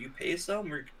train. If you pay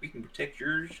some, we can protect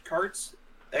your carts.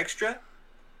 extra.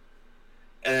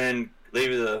 And then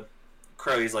leave the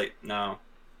Crow. He's like, no,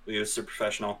 we was super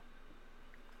professional.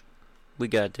 We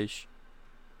got this.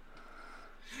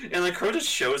 And the Crow just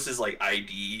shows his like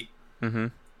ID. Mm-hmm.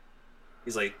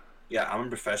 He's like, yeah, I'm a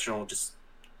professional. Just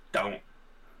don't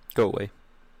go away.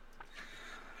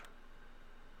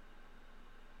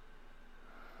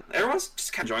 Everyone's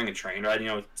just kind of enjoying the train ride. You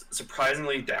know, it's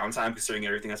surprisingly downtime considering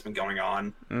everything that's been going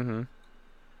on. Mm-hmm.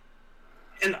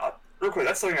 And real quick,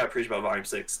 that's something I appreciate about Volume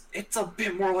 6. It's a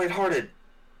bit more lighthearted.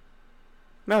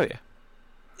 Oh, yeah.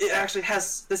 It actually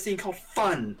has this thing called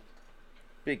fun.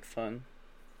 Big fun.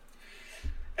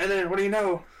 And then, what do you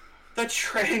know? The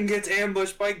train gets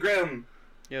ambushed by Grimm.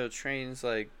 Yo, train's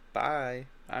like, bye.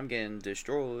 I'm getting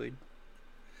destroyed.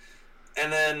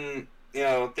 And then, you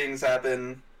know, things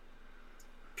happen.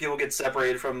 People get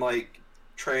separated from, like,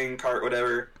 train, cart,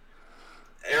 whatever.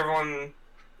 Everyone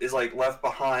is, like, left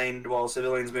behind while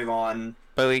civilians move on.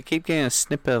 But we keep getting a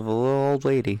snippet of a little old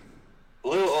lady. A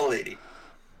little old lady.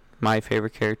 My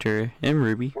favorite character in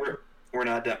RWBY. We're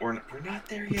not done. We're not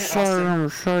there yet. Sorry, I'm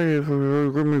sorry for the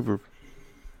remover.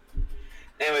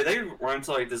 Anyway, they run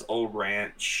to like this old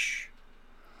ranch,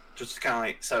 just to kind of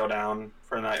like settle down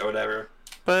for the night or whatever.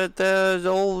 But the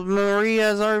old Marie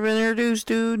has already been introduced,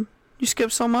 dude. You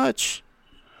skipped so much.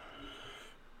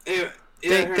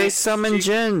 They summoned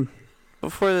Jen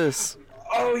before this.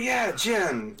 Oh yeah,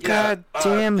 Jen. God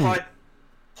damn it.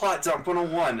 Plot dump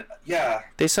 101. Yeah.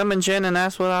 They summoned Jen and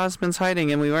asked what Osmond's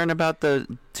hiding, and we learn about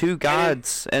the two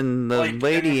gods and the like,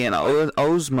 lady and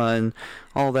Ozma and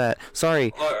all that.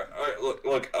 Sorry.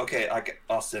 Look. Okay,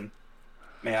 Austin.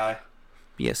 May I?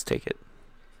 Yes, take it.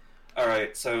 All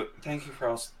right. So thank you for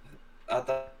us.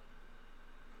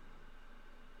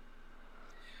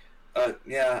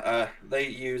 They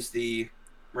use the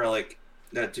relic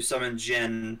to summon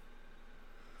Jen,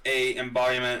 a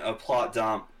embodiment of plot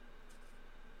dump.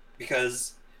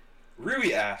 Because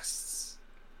RWBY asks,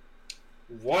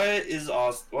 what is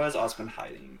Osmond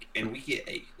hiding? And we get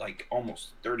a like almost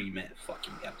 30-minute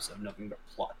fucking episode, nothing but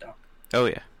plot dump. Oh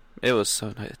yeah, it was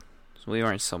so nice. We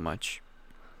learned so much.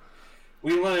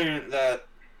 We learned that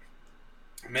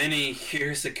many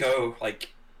years ago,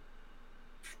 like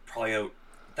probably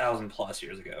 1,000+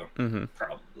 years ago,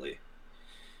 probably,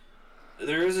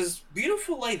 there was this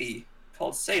beautiful lady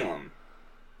called Salem,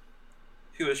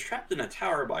 who was trapped in a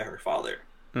tower by her father.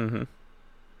 Mm-hmm.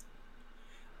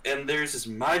 And there's this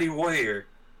mighty warrior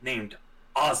named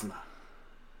Ozma.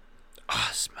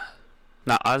 Ozma.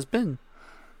 Not Osmond.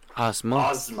 Ozma.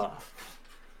 Ozma.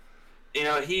 You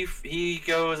know, he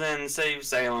goes and saves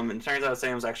Salem, and it turns out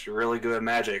Salem's actually really good at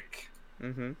magic.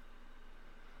 Mm-hmm.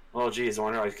 Well, geez, I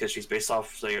wonder, because she's based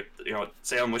off,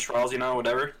 Salem witch trials,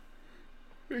 whatever.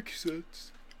 Makes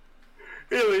sense.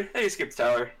 Anyway, they skip the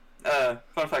tower.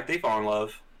 Fun fact, they fall in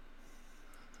love.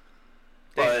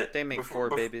 They make four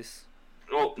babies.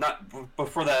 Well, not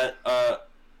before that.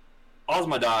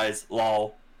 Ozma dies.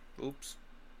 Lol. Oops.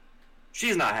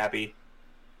 She's not happy.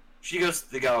 She goes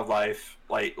to the God of Life.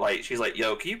 Like she's like,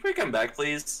 "Yo, can you bring him back,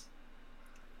 please?"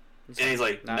 And he's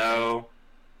like, "No,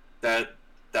 that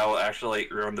will actually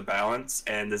ruin the balance,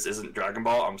 and this isn't Dragon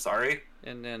Ball. I'm sorry."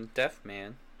 And then Deaf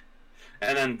Man.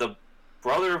 And then the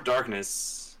Brother of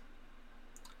Darkness.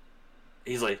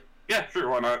 He's like, yeah, sure,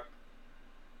 why not?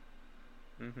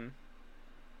 Mm-hmm.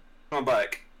 Come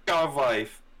back. God of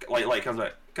Life. Like comes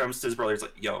back. Comes to his brother. He's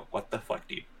like, yo, what the fuck,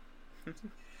 dude? And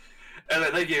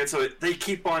then they get into it. They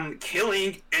keep on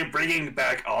killing and bringing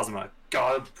back Ozma.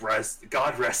 God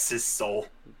rest his soul.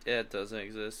 Yeah, it doesn't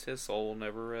exist. His soul will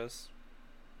never rest.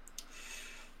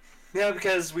 Yeah,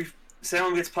 because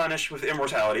Salem gets punished with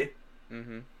immortality.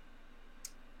 Mm-hmm.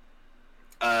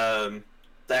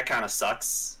 That kind of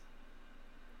sucks.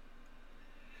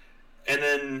 And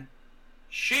then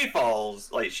she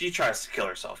falls, she tries to kill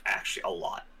herself, actually, a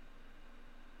lot.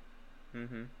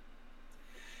 Mm-hmm.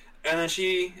 And then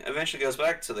she eventually goes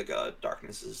back to the God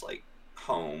Darkness's,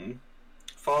 home.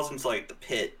 Falls into, the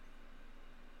pit.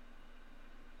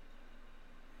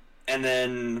 And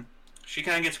then she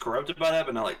kind of gets corrupted by that,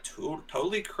 but not,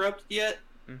 totally corrupted yet.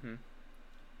 Mm-hmm.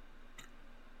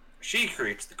 She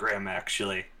creates the Grimm,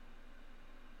 actually.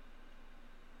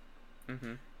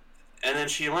 Mm-hmm. And then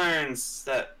she learns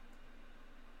that,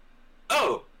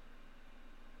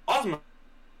 Ozma.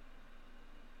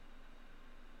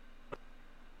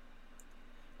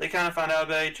 They kind of find out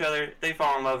about each other. They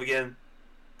fall in love again.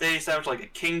 They establish a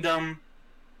kingdom.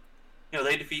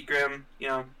 They defeat Grimm.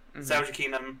 Establish a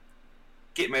kingdom.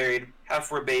 Get married. Have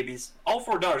 4 babies. All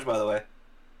 4 daughters, by the way.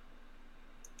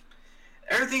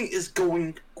 Everything is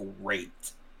going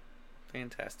great.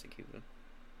 Fantastic, even.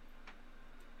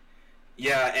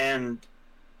 Yeah, and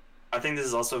I think this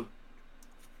is also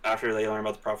after they learn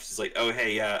about the prophecies. Like, oh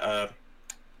hey, yeah.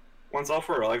 Once all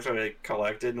 4 relics are like,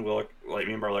 collected, and we'll like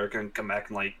me and Barler can come back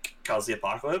and like cause the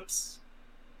apocalypse.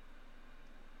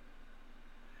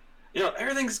 You know,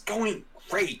 everything's going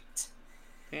great.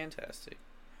 Fantastic.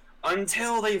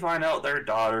 Until they find out their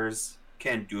daughters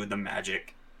can do the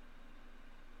magic.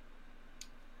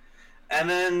 And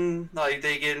then, like,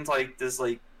 they get into, like, this,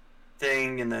 like,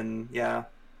 thing, and then, yeah,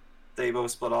 they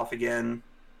both split off again.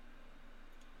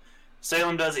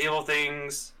 Salem does evil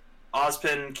things.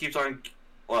 Ozma keeps on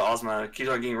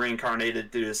getting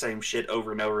reincarnated to do the same shit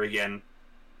over and over again.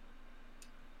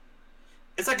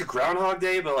 It's like a Groundhog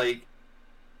Day, but, like,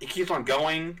 it keeps on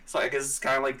going. So I guess it's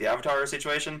kind of like the Avatar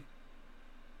situation.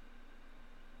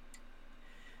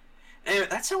 Anyway,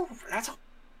 that's how.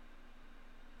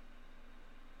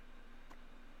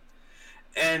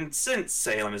 And since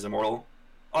Salem is immortal,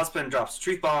 Ozpin drops a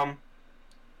truth bomb.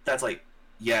 That's like,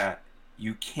 yeah,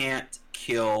 you can't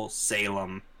kill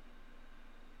Salem.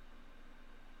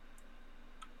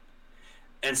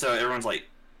 And so everyone's like,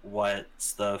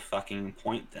 what's the fucking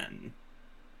point then?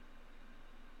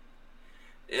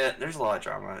 Yeah, there's a lot of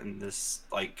drama in this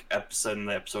like episode and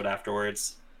the episode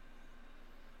afterwards.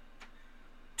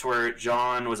 To where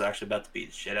John was actually about to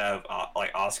beat the shit out of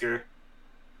like Oscar.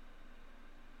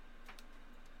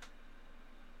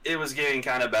 It was getting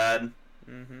kind of bad.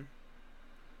 Mm-hmm.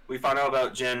 We found out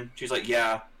about Jen. She's like,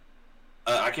 yeah,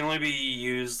 I can only be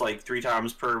used like 3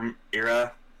 times per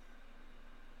era.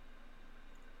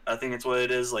 I think it's what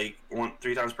it is, like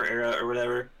 3 times per era or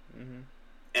whatever. Mm-hmm.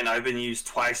 And I've been used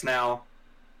twice now.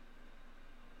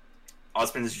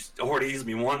 Osmond's already used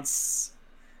me once,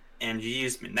 and you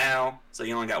used me now, so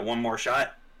you only got 1 more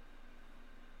shot.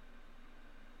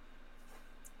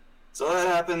 So that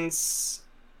happens,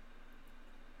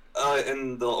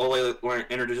 and the Ole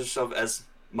introduces herself as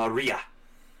Maria.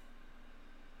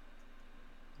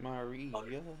 Maria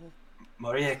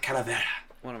Calavera.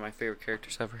 One of my favorite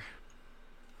characters ever.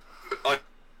 Uh,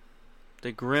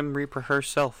 The Grim Reaper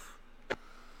herself.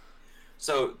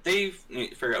 So they need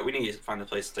to figure out, we need to find a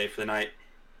place to stay for the night.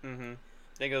 Mm-hmm.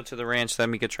 They go to the ranch that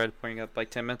Mika tried to bring up like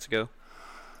 10 minutes ago.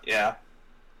 Yeah.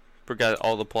 Forgot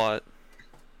all the plot.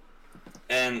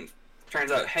 And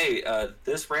turns out, hey,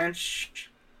 this ranch,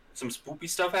 some spoopy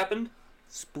stuff happened.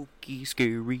 Spooky,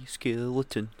 scary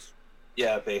skeletons.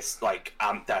 Yeah,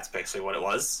 that's basically what it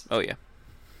was. Oh, yeah.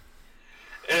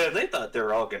 And they thought they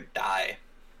were all gonna die.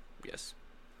 Yes.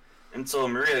 And so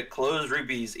Maria closed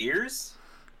Ruby's ears.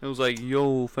 It was like,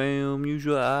 yo, fam, use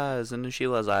your eyes. And then she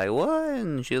was like, what?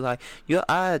 And she was like, your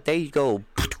eyes, there you go.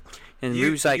 And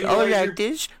Ruby's like, oh, like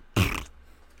this?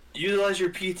 Utilize your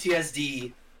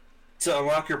PTSD to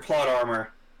unlock your plot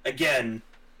armor again.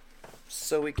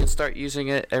 So we can start using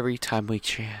it every time we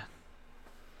can.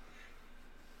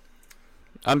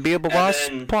 Unbeatable boss,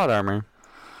 plot armor.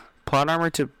 Plot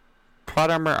armor to plot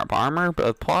armor,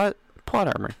 plot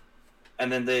armor.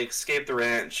 And then they escape the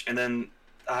ranch, and then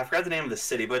I forgot the name of the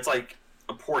city, but it's like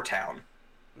a poor town.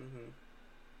 Mm-hmm.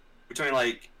 Between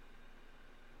like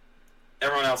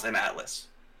everyone else and Atlas.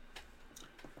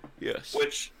 Yes.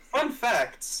 Which, fun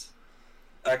facts,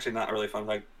 actually not really fun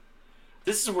fact,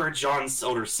 this is where John's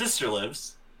older sister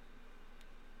lives.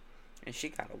 And she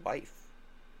got a wife.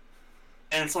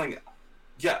 And it's like,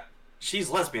 yeah, she's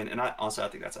lesbian, and I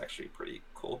think that's actually pretty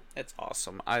cool. It's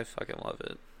awesome. I fucking love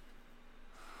it.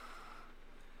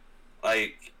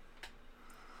 Like,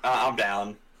 I'm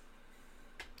down.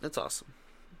 It's awesome.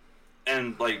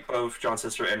 And like both John's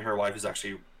sister and her wife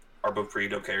are both pretty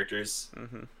dope characters.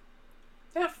 Mm-hmm.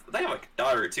 They have like a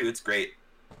daughter too. It's great.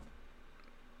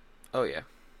 Oh yeah.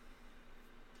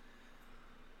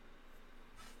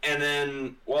 And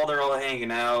then while they're all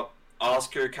hanging out,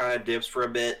 Oscar kind of dips for a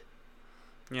bit.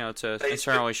 You know, it's a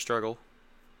internally struggle.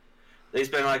 They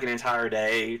spend like an entire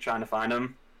day trying to find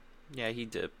him. Yeah, he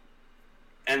dipped.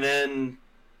 And then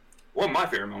one of my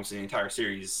favorite moments in the entire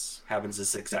series happens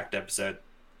this exact episode.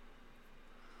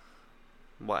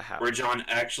 What happened? Where John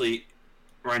actually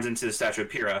runs into the statue of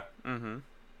Pyrrha. Mm-hmm.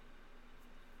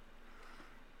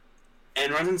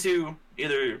 And runs into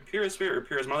either Pyrrha's spirit or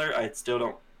Pyrrha's mother. I still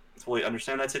don't fully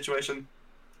understand that situation.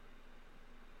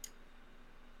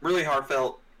 Really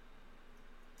heartfelt.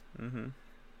 Mm-hmm.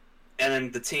 And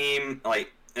then the team,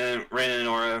 like, and Raina and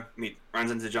Nora runs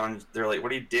into John. They're like,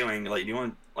 "What are you doing? Like, do you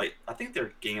want like?" I think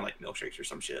they're getting like milkshakes or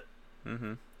some shit.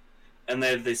 Mm-hmm. And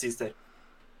then they see that.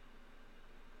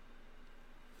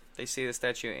 They see the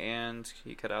statue and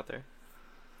he cut out there.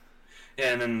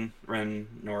 Yeah, and then Ren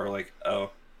and Nora are like,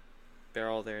 "Oh." They're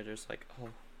all there, just like, oh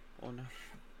no.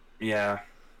 Yeah.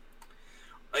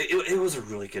 It was a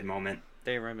really good moment.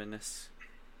 They reminisce.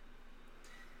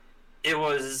 It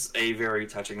was a very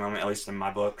touching moment, at least in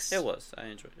my books. It was. I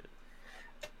enjoyed it.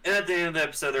 And at the end of the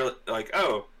episode, they're like,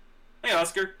 "Oh, hey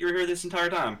Oscar, you were here this entire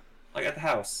time, like at the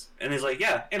house." And he's like,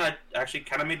 "Yeah, and I actually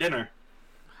kind of made dinner."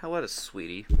 What a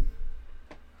sweetie.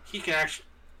 He can actually.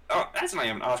 Oh, that's not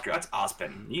even Oscar. That's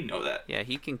Ozpin. You know that. Yeah,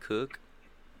 he can cook.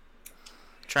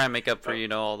 Try and make up for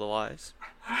all the lies.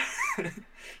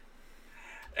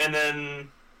 And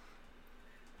then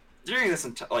during this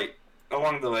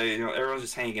along the way, everyone's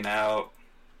just hanging out,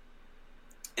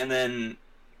 and then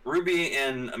Ruby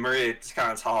and Maria just kind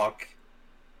of talk.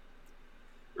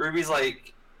 Ruby's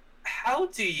like, "How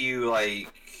do you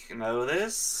know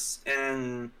this?"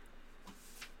 And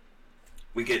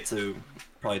we get to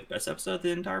probably the best episode of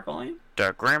the entire volume.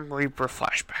 The Grim Reaper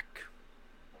flashback.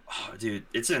 Oh, dude,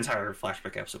 it's an entire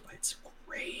flashback episode, but it's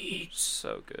great.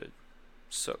 So good.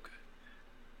 So good.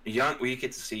 We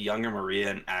get to see younger Maria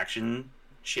in action.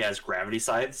 She has gravity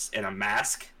sights and a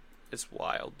mask. It's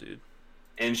wild, dude.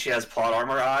 And she has plot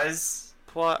armor eyes.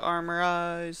 Plot armor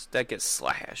eyes that get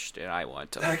slashed, and I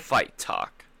want to fight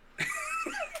talk.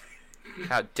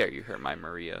 How dare you hurt my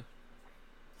Maria?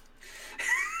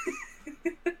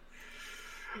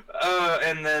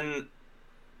 And then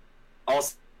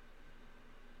also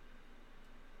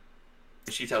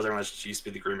she tells everyone she used to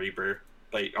be the Grim Reaper,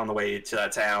 on the way to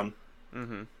that town.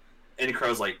 Mm-hmm. And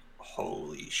Crow's like,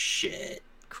 "Holy shit!"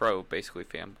 Crow basically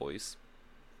fanboys.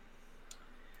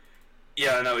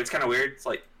 Yeah, I know, it's kind of weird. It's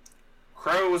like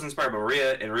Crow was inspired by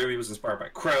Maria, and Ruby was inspired by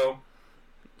Crow.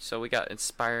 So we got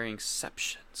inspiring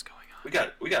exceptions going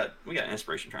on. We got an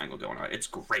inspiration triangle going on. It's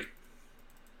great.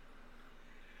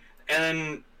 And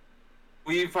then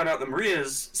we find out that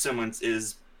Maria's semblance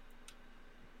is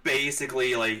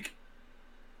basically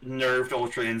nerfed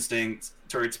Ultra Instinct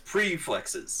towards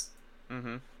pre-flexes.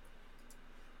 Mm-hmm.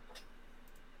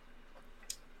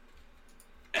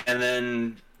 And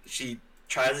then she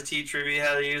tries to teach Ruby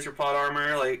how to use her plot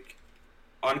armor,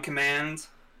 on command.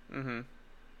 Mm-hmm.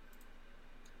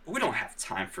 But we don't have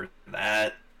time for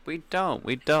that. We don't.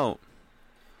 We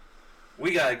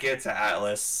gotta get to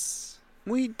Atlas.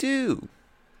 We do.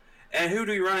 And who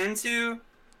do we run into?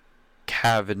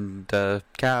 Caroline.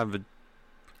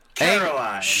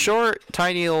 Short,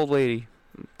 tiny old lady.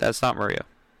 That's not Maria.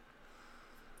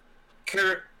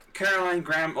 Caroline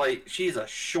Graham, she's a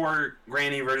short,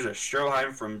 granny version of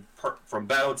Stroheim from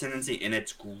Battle Tendency, and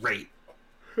it's great.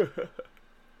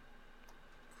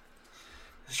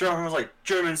 Stroheim was like,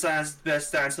 "German science is the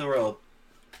best science in the world."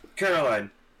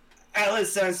 Caroline,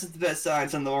 "Atlas science is the best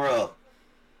science in the world."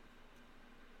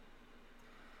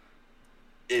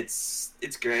 It's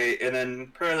great. And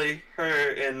then apparently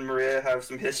her and Maria have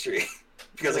some history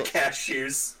because of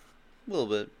cashews. A little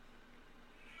bit.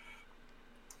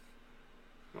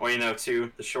 Well,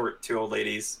 the two old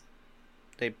ladies.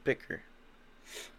 They bicker.